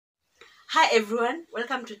Hi everyone,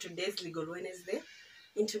 welcome to today's Legal Wednesday.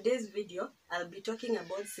 In today's video, I'll be talking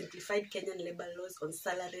about simplified Kenyan labor laws on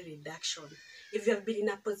salary reduction. If you have been in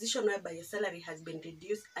a position whereby your salary has been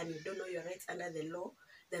reduced and you don't know your rights under the law,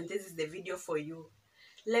 then this is the video for you.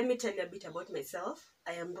 Let me tell you a bit about myself.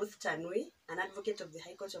 I am Ruth Tanui, an advocate of the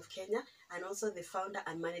High Court of Kenya and also the founder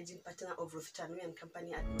and managing partner of Ruth Tanui and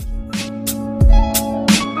Company Advocates.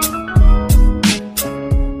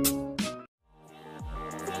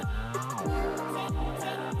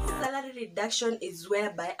 Salary reduction is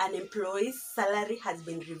whereby an employee's salary has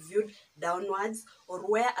been reviewed downwards or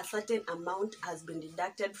where a certain amount has been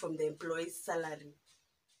deducted from the employee's salary.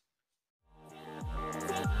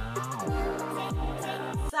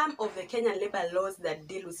 Some of the Kenyan labor laws that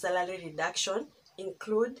deal with salary reduction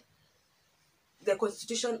include the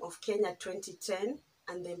Constitution of Kenya 2010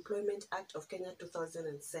 and the Employment Act of Kenya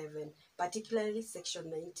 2007, particularly Section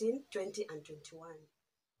 19, 20 and 21.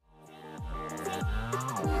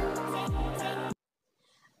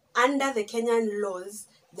 Under the Kenyan laws,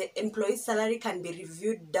 the employee's salary can be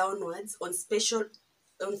reviewed downwards on special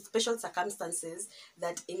circumstances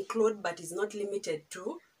that include but is not limited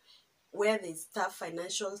to where there is tough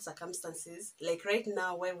financial circumstances, like right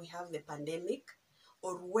now where we have the pandemic,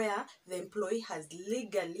 or where the employee has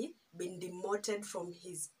legally been demoted from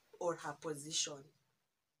his or her position.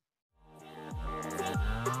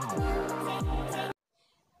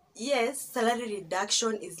 Yes, salary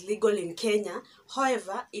reduction is legal in Kenya.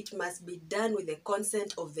 However, it must be done with the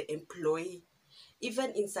consent of the employee.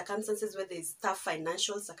 Even in circumstances where there is tough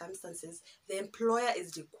financial circumstances, the employer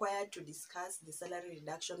is required to discuss the salary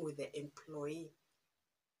reduction with the employee.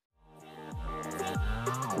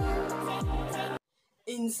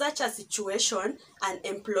 In such a situation, an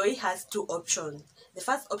employee has two options. The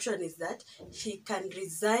first option is that he can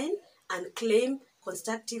resign and claim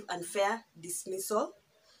constructive and fair dismissal.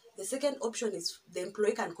 The second option is the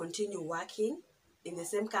employee can continue working in the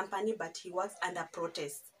same company, but he works under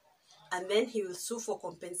protest. And then he will sue for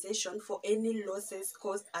compensation for any losses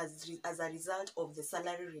caused as a result of the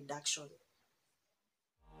salary reduction.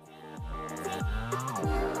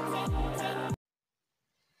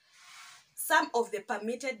 Some of the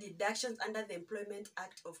permitted deductions under the Employment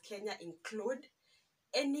Act of Kenya include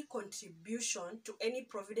any contribution to any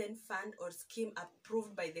provident fund or scheme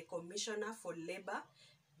approved by the Commissioner for Labor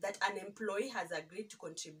that an employee has agreed to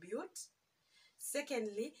contribute.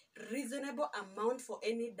 Secondly, reasonable amount for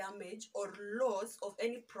any damage or loss of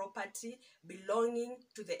any property belonging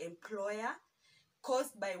to the employer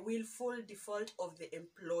caused by willful default of the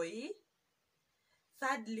employee.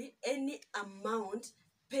 Thirdly, any amount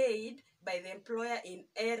paid by the employer in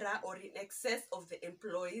error or in excess of the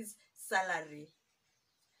employee's salary.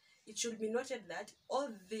 It should be noted that all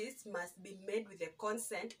this must be made with the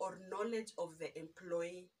consent or knowledge of the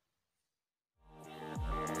employee.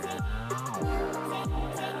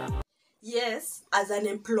 Yes, as an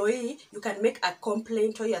employee, you can make a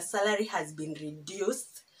complaint or your salary has been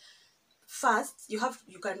reduced. First, you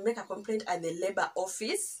can make a complaint at the labor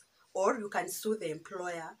office, or you can sue the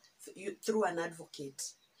employer through an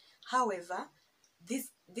advocate. However,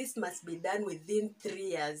 this must be done within 3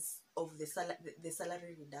 years of the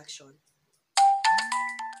salary reduction.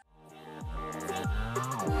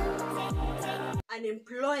 An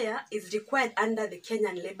employer is required under the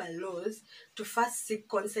Kenyan labor laws to first seek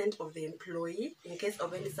consent of the employee in case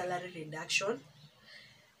of any salary reduction.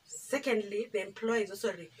 Secondly, the employer is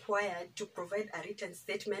also required to provide a written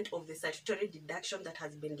statement of the statutory deduction that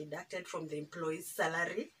has been deducted from the employee's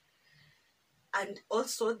salary. And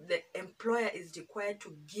also, the employer is required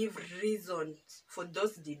to give reasons for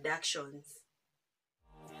those deductions.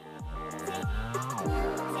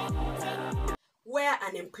 Where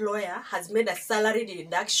an employer has made a salary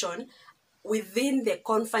deduction within the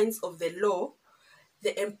confines of the law,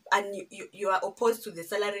 and you are opposed to the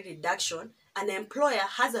salary reduction, an employer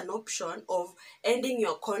has an option of ending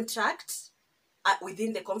your contract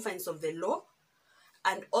within the confines of the law,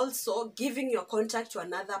 and also giving your contract to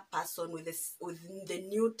another person within the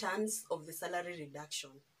new terms of the salary reduction.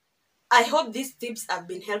 I hope these tips have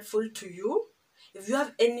been helpful to you. If you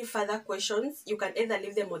have any further questions, you can either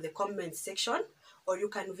leave them on the comment section or you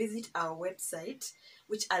can visit our website,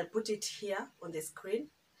 which I'll put it here on the screen.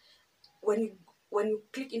 When you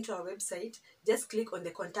click into our website, just click on the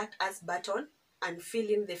Contact Us button and fill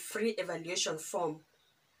in the free evaluation form,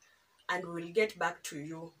 and we will get back to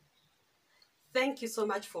you. Thank you so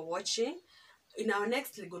much for watching. In our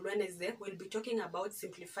next Legal Wednesday, we'll be talking about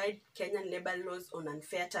simplified Kenyan labor laws on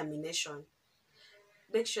unfair termination.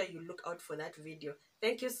 Make sure you look out for that video.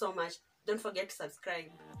 Thank you so much. Don't forget to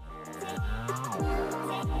subscribe.